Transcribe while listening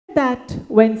that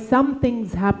when some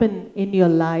things happen in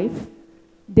your life,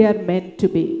 they are meant to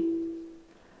be.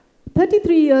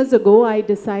 33 years ago, I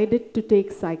decided to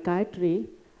take psychiatry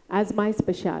as my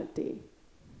specialty.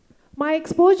 My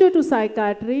exposure to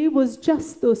psychiatry was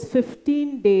just those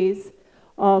 15 days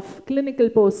of clinical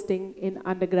posting in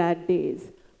undergrad days,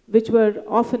 which were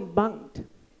often bunked.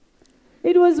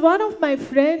 It was one of my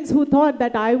friends who thought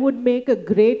that I would make a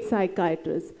great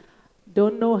psychiatrist.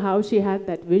 Don't know how she had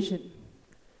that vision.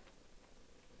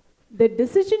 The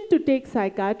decision to take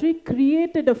psychiatry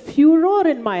created a furor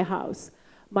in my house.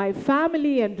 My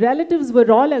family and relatives were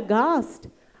all aghast.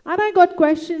 And I got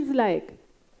questions like,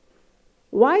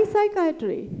 why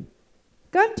psychiatry?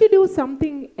 Can't you do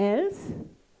something else?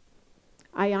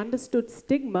 I understood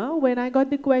stigma when I got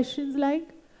the questions like,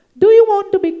 do you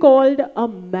want to be called a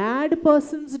mad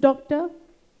person's doctor?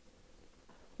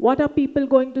 What are people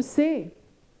going to say?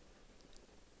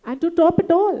 And to top it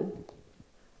all,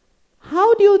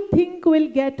 how do you think we'll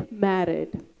get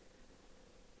married?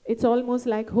 It's almost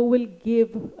like who will give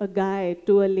a guy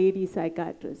to a lady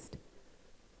psychiatrist?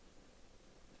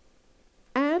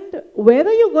 And where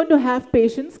are you going to have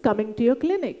patients coming to your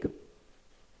clinic?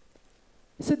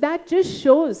 So that just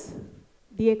shows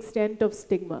the extent of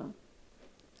stigma.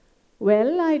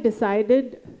 Well, I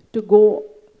decided to go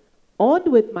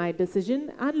on with my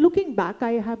decision, and looking back,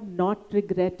 I have not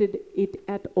regretted it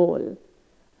at all.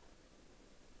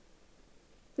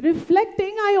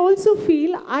 Reflecting, I also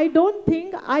feel I don't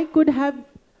think I could have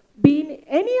been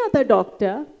any other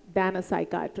doctor than a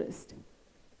psychiatrist.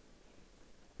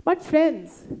 But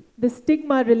friends, the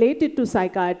stigma related to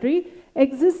psychiatry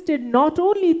existed not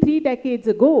only 3 decades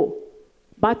ago,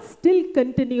 but still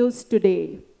continues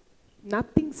today.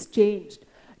 Nothing's changed.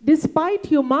 Despite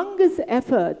humongous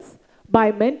efforts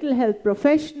by mental health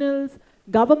professionals,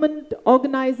 government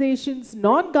organizations,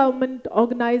 non-government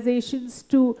organizations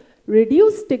to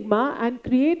reduce stigma and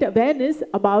create awareness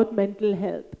about mental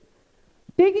health.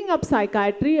 Taking up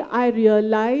psychiatry, I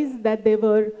realized that there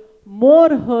were more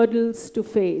hurdles to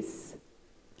face.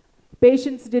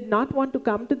 Patients did not want to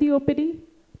come to the OPD.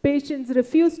 Patients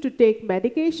refused to take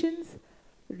medications.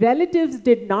 Relatives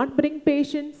did not bring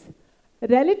patients.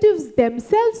 Relatives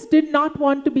themselves did not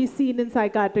want to be seen in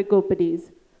psychiatric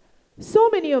OPDs. So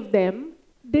many of them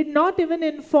did not even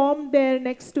inform their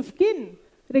next of kin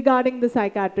regarding the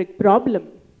psychiatric problem.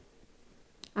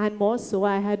 And more so,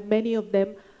 I had many of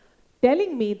them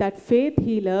telling me that faith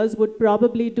healers would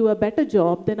probably do a better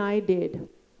job than I did.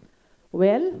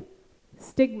 Well,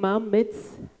 stigma,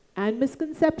 myths, and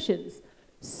misconceptions,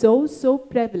 so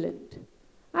prevalent.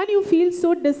 And you feel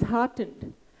so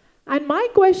disheartened. And my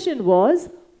question was,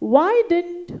 why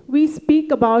didn't we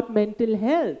speak about mental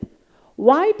health?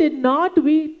 Why did not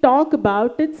we talk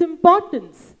about its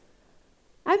importance?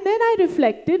 And then I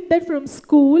reflected that from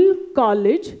school,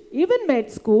 college, even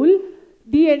med school,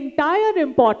 the entire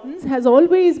importance has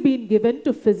always been given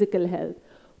to physical health.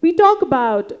 We talk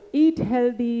about eat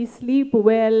healthy, sleep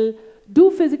well, do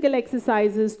physical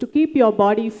exercises to keep your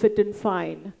body fit and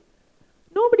fine.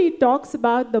 Nobody talks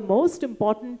about the most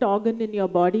important organ in your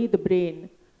body, the brain.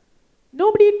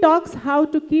 Nobody talks how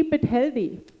to keep it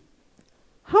healthy.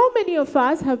 How many of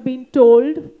us have been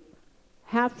told,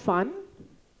 have fun,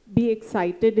 be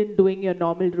excited in doing your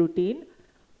normal routine,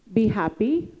 be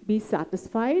happy, be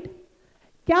satisfied,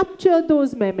 capture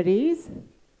those memories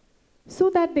so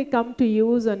that they come to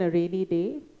use on a rainy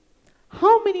day?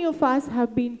 How many of us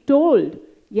have been told,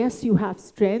 yes, you have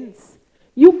strengths,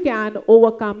 you can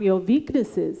overcome your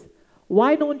weaknesses.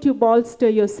 Why don't you bolster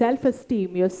your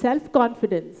self-esteem, your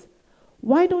self-confidence?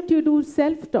 Why don't you do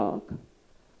self-talk?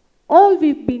 All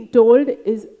we've been told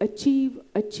is achieve,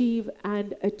 achieve,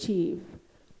 and achieve.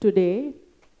 Today,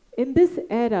 in this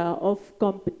era of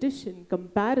competition,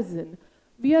 comparison,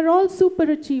 we are all super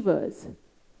achievers.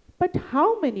 But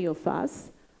how many of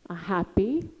us are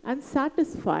happy and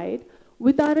satisfied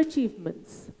with our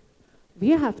achievements? We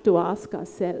have to ask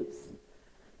ourselves.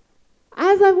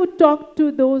 As I would talk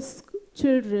to those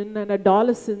children and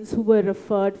adolescents who were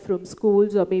referred from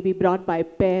schools or maybe brought by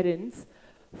parents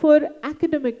for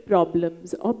academic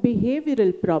problems or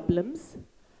behavioral problems,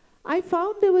 I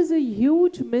found there was a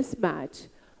huge mismatch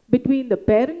between the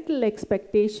parental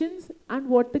expectations and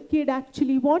what the kid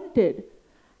actually wanted.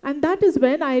 And that is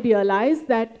when I realized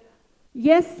that,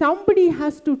 yes, somebody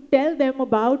has to tell them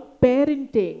about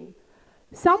parenting.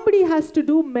 Somebody has to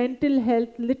do mental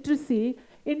health literacy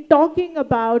in talking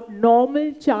about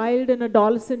normal child and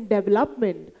adolescent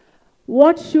development.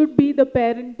 What should be the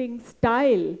parenting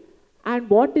style and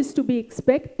what is to be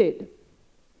expected?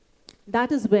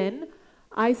 That is when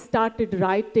I started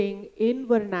writing in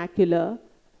vernacular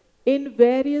in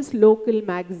various local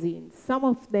magazines. Some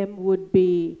of them would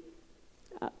be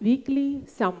weekly,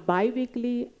 some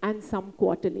bi-weekly, and some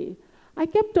quarterly. I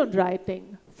kept on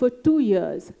writing for 2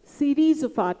 years, series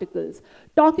of articles,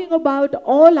 talking about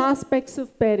all aspects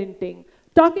of parenting,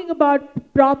 talking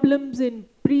about problems in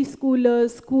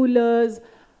preschoolers, schoolers,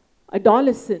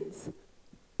 adolescents,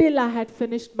 till I had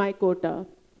finished my quota.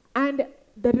 And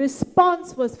the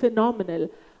response was phenomenal.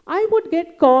 I would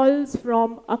get calls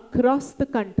from across the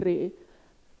country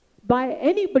by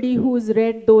anybody who's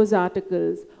read those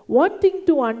articles, wanting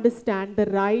to understand the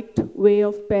right way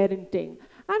of parenting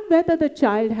and whether the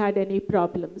child had any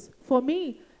problems. For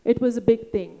me, it was a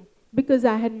big thing because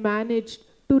I had managed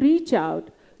to reach out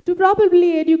to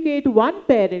probably educate one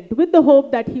parent with the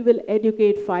hope that he will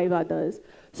educate 5 others.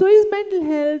 So is mental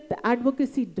health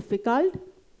advocacy difficult?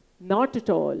 Not at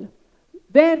all.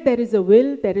 Where there is a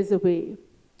will, there is a way.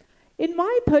 In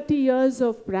my 30 years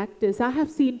of practice, I have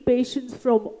seen patients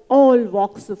from all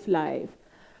walks of life.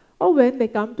 Or when they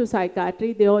come to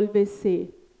psychiatry, they always say,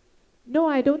 no,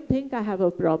 I don't think I have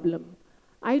a problem.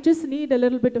 I just need a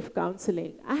little bit of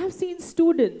counseling. I have seen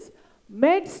students,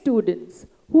 med students,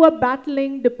 who are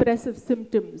battling depressive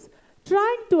symptoms,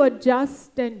 trying to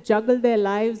adjust and juggle their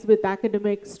lives with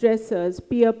academic stressors,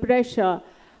 peer pressure,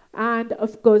 and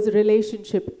of course,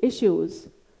 relationship issues.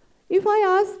 If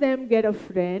I ask them get a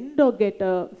friend or get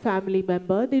a family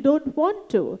member, they don't want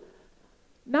to.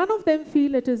 None of them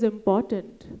feel it is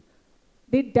important.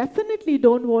 They definitely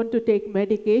don't want to take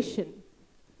medication.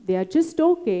 They are just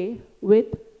okay with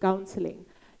counseling.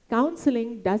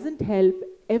 Counseling doesn't help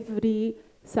every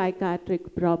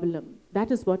psychiatric problem. That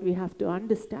is what we have to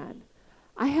understand.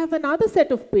 I have another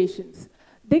set of patients.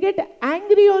 They get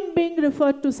angry on being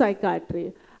referred to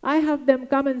psychiatry. I have them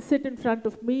come and sit in front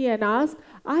of me and ask,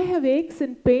 I have aches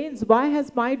and pains. Why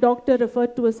has my doctor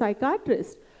referred to a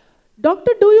psychiatrist?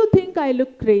 Doctor, do you think I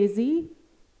look crazy?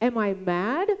 Am I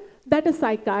mad that a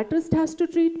psychiatrist has to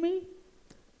treat me?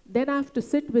 Then I have to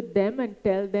sit with them and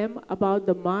tell them about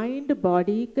the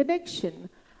mind-body connection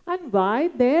and why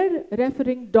their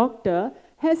referring doctor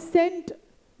has sent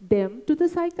them to the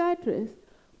psychiatrist.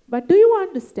 But do you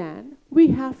understand? We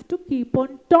have to keep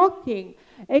on talking,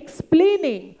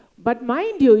 explaining. But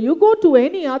mind you, you go to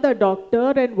any other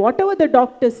doctor and whatever the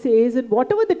doctor says and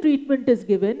whatever the treatment is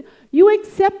given, you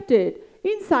accept it.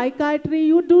 In psychiatry,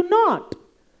 you do not,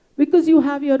 because you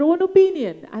have your own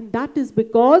opinion. And that is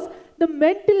because the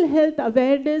mental health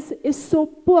awareness is so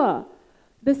poor.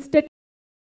 The statistics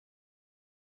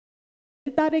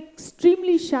are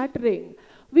extremely shattering.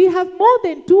 We have more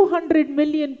than 200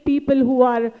 million people who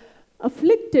are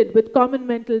afflicted with common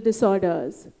mental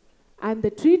disorders. And the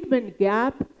treatment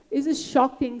gap is a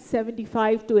shocking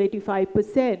 75 to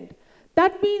 85%.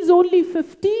 That means only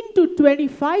 15 to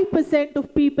 25%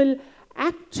 of people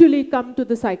actually come to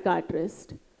the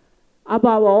psychiatrist.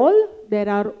 Above all, there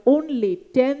are only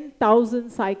 10,000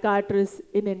 psychiatrists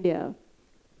in India.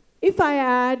 If I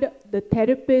add the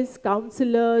therapists,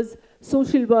 counselors,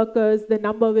 social workers, the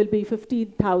number will be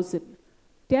 15,000.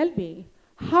 Tell me,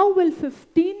 how will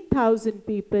 15,000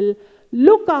 people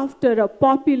look after a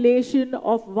population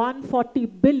of 140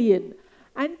 billion?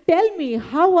 And tell me,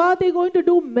 how are they going to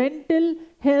do mental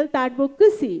health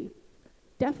advocacy?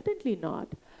 Definitely not.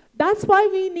 That's why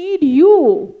we need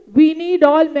you. We need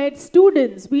all med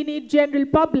students. We need general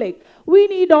public. We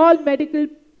need all medical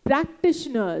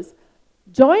practitioners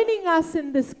joining us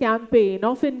in this campaign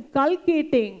of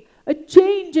inculcating a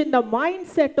change in the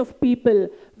mindset of people,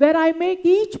 where I make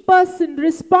each person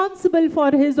responsible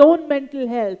for his own mental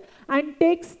health and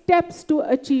take steps to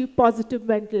achieve positive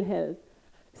mental health.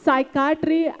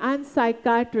 Psychiatry and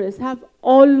psychiatrists have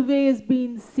always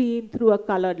been seen through a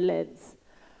colored lens.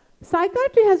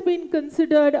 Psychiatry has been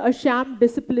considered a sham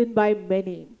discipline by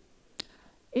many.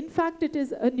 In fact, it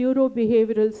is a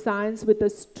neurobehavioral science with a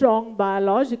strong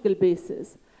biological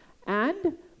basis.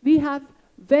 And we have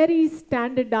very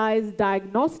standardized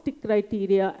diagnostic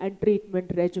criteria and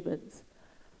treatment regimens.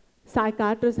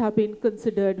 Psychiatrists have been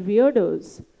considered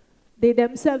weirdos. They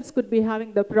themselves could be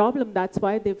having the problem. That's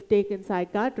why they've taken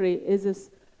psychiatry, is a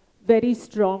very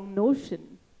strong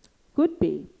notion. Could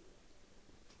be.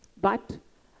 But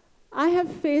I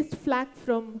have faced flack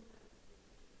from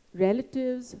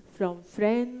relatives, from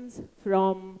friends,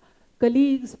 from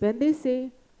colleagues when they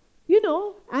say, you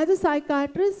know, as a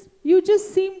psychiatrist, you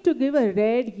just seem to give a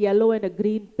red, yellow, and a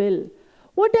green pill.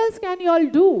 What else can you all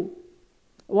do?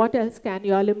 What else can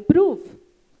you all improve?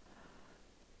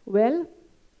 Well,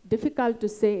 difficult to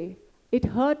say. It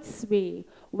hurts me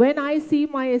when I see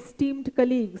my esteemed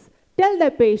colleagues tell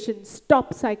their patients,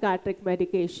 stop psychiatric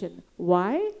medication.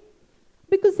 Why?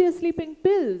 Because they are sleeping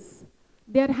pills.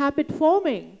 They are habit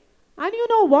forming. And you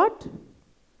know what?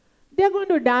 They are going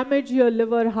to damage your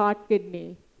liver, heart,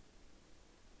 kidney.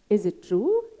 Is it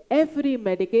true? Every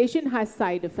medication has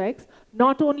side effects,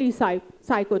 not only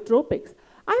psychotropics.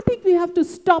 I think we have to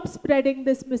stop spreading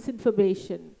this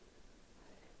misinformation.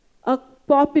 A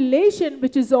population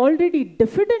which is already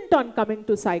diffident on coming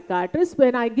to psychiatrists,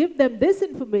 when I give them this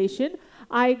information,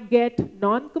 I get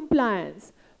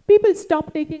non-compliance. People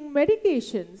stop taking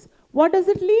medications. What does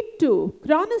it lead to?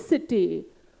 Chronicity,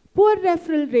 poor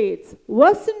referral rates,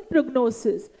 worsened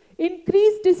prognosis,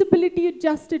 increased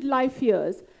disability-adjusted life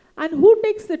years. And who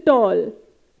takes the toll?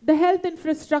 The health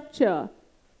infrastructure,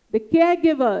 the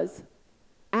caregivers,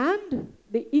 and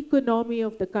the economy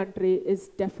of the country is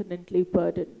definitely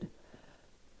burdened.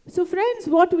 So friends,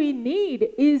 what we need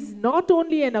is not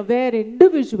only an aware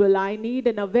individual, I need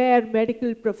an aware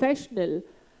medical professional.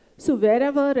 So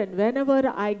wherever and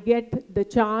whenever I get the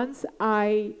chance,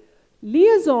 I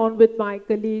liaison with my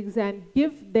colleagues and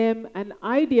give them an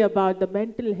idea about the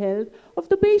mental health of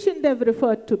the patient they've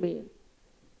referred to me.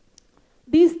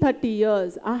 These 30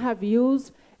 years, I have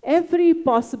used every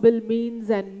possible means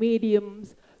and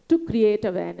mediums to create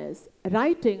awareness.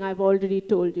 Writing, I've already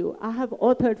told you. I have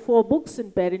authored 4 books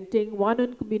in parenting, 1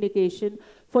 on communication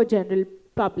for general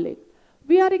public.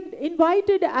 We are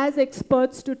invited as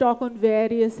experts to talk on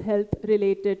various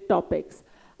health-related topics.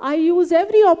 I use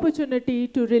every opportunity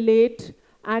to relate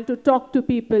and to talk to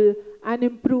people and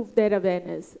improve their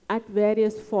awareness at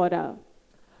various fora.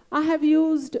 I have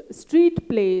used street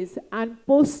plays and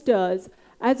posters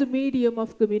as a medium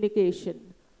of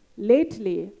communication.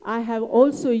 Lately, I have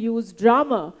also used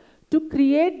drama to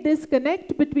create this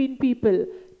connect between people,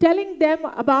 telling them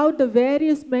about the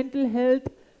various mental health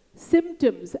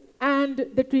symptoms and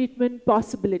the treatment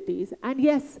possibilities. And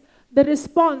yes, the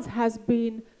response has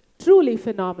been truly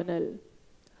phenomenal.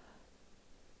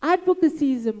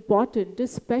 Advocacy is important,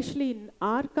 especially in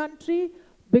our country,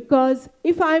 because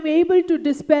if I'm able to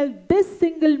dispel this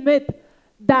single myth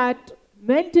that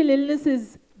mental illness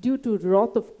is due to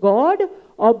wrath of God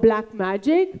or black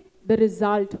magic, the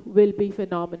result will be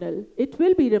phenomenal. It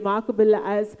will be remarkable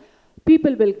as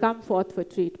people will come forth for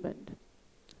treatment.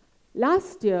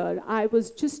 Last year, I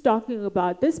was just talking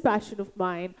about this passion of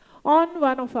mine on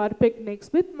one of our picnics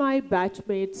with my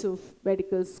batchmates of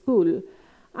medical school.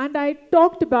 And I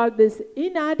talked about this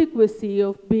inadequacy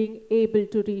of being able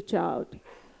to reach out.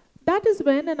 That is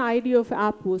when an idea of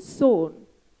app was sown.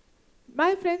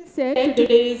 My friend said,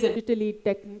 today is a digitally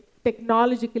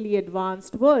technologically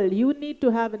advanced world. You need to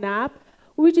have an app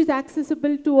which is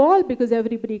accessible to all because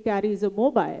everybody carries a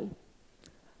mobile.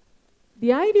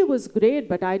 The idea was great,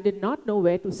 but I did not know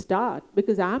where to start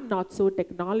because I'm not so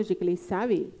technologically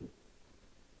savvy.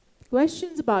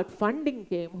 Questions about funding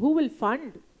came. Who will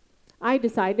fund? I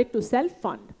decided to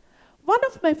self-fund. One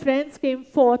of my friends came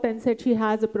forth and said she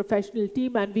has a professional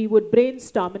team and we would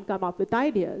brainstorm and come up with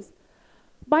ideas.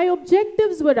 My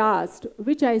objectives were asked,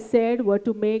 which I said were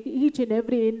to make each and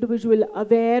every individual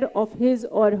aware of his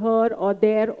or her or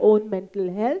their own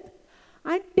mental health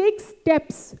and take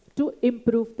steps to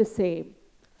improve the same.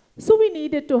 So we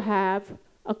needed to have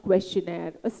a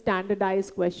questionnaire, a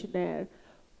standardized questionnaire,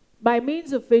 by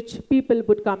means of which people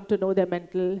would come to know their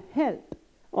mental health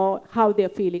or how they're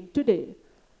feeling today.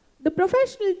 The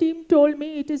professional team told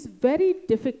me it is very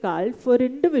difficult for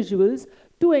individuals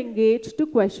to engage to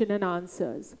question and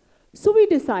answers. So we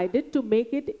decided to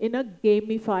make it in a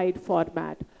gamified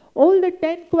format. All the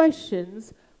 10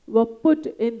 questions were put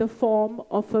in the form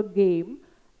of a game.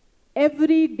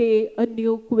 Every day a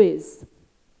new quiz.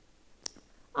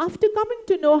 After coming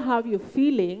to know how you're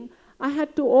feeling, I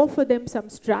had to offer them some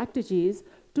strategies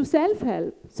to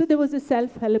self-help. So there was a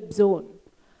self-help zone,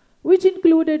 which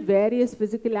included various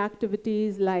physical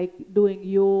activities like doing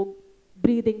yoga,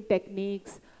 breathing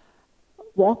techniques,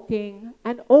 walking,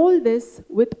 and all this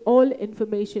with all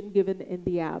information given in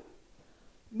the app.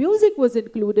 Music was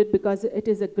included because it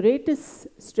is a greatest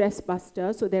stress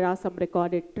buster, so there are some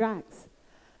recorded tracks.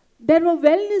 There were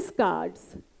wellness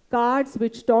cards, cards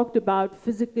which talked about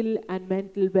physical and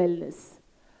mental wellness.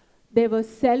 There were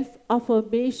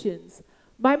self-affirmations,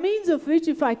 by means of which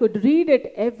if I could read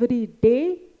it every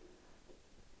day,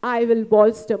 I will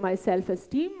bolster my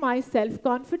self-esteem, my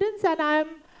self-confidence, and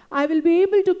I will be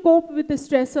able to cope with the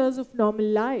stressors of normal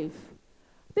life.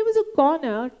 There was a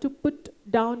corner to put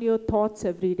down your thoughts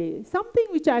every day, something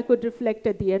which I could reflect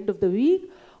at the end of the week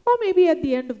or maybe at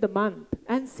the end of the month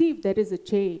and see if there is a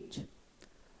change.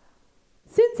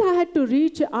 Since I had to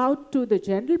reach out to the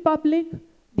general public,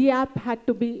 the app had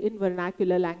to be in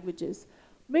vernacular languages.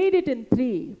 Made it in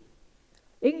 3,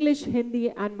 English, Hindi,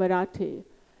 and Marathi.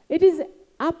 It is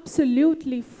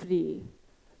absolutely free.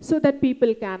 so that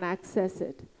people can access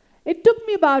it. It took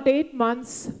me about 8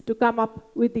 months to come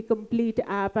up with the complete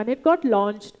app, and it got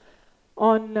launched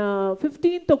on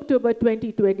 15th October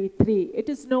 2023. It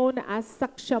is known as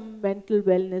Saksham Mental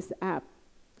Wellness App.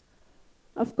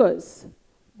 Of course,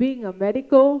 being a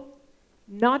medico,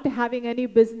 not having any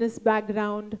business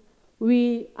background,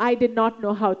 I did not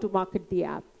know how to market the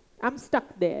app. I'm stuck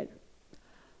there.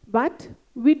 But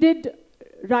we did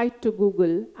write to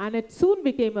Google, and it soon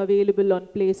became available on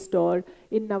Play Store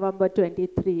in November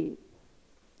 23.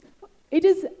 It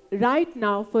is right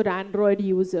now for Android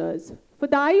users. For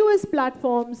the iOS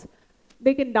platforms,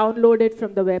 they can download it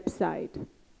from the website.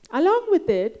 Along with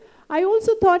it, I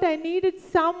also thought I needed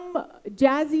some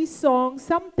jazzy song,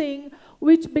 something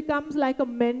which becomes like a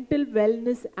mental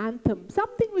wellness anthem,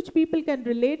 something which people can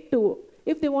relate to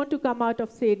if they want to come out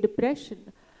of, say,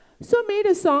 depression. So made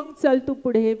a song, Chaltu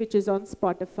Pudhe, which is on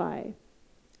Spotify.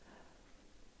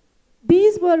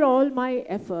 These were all my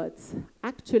efforts,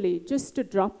 actually, just a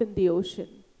drop in the ocean.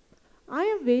 I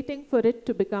am waiting for it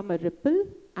to become a ripple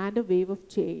and a wave of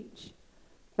change.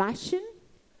 Passion,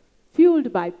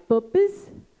 fueled by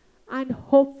purpose, and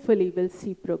hopefully we'll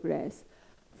see progress.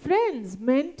 Friends,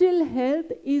 mental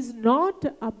health is not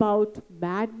about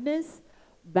badness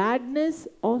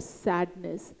or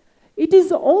sadness. It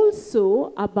is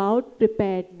also about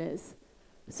preparedness.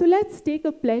 So let's take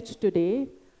a pledge today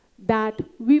that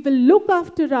we will look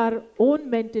after our own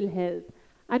mental health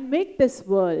and make this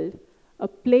world a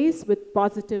place with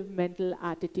positive mental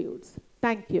attitudes.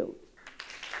 Thank you.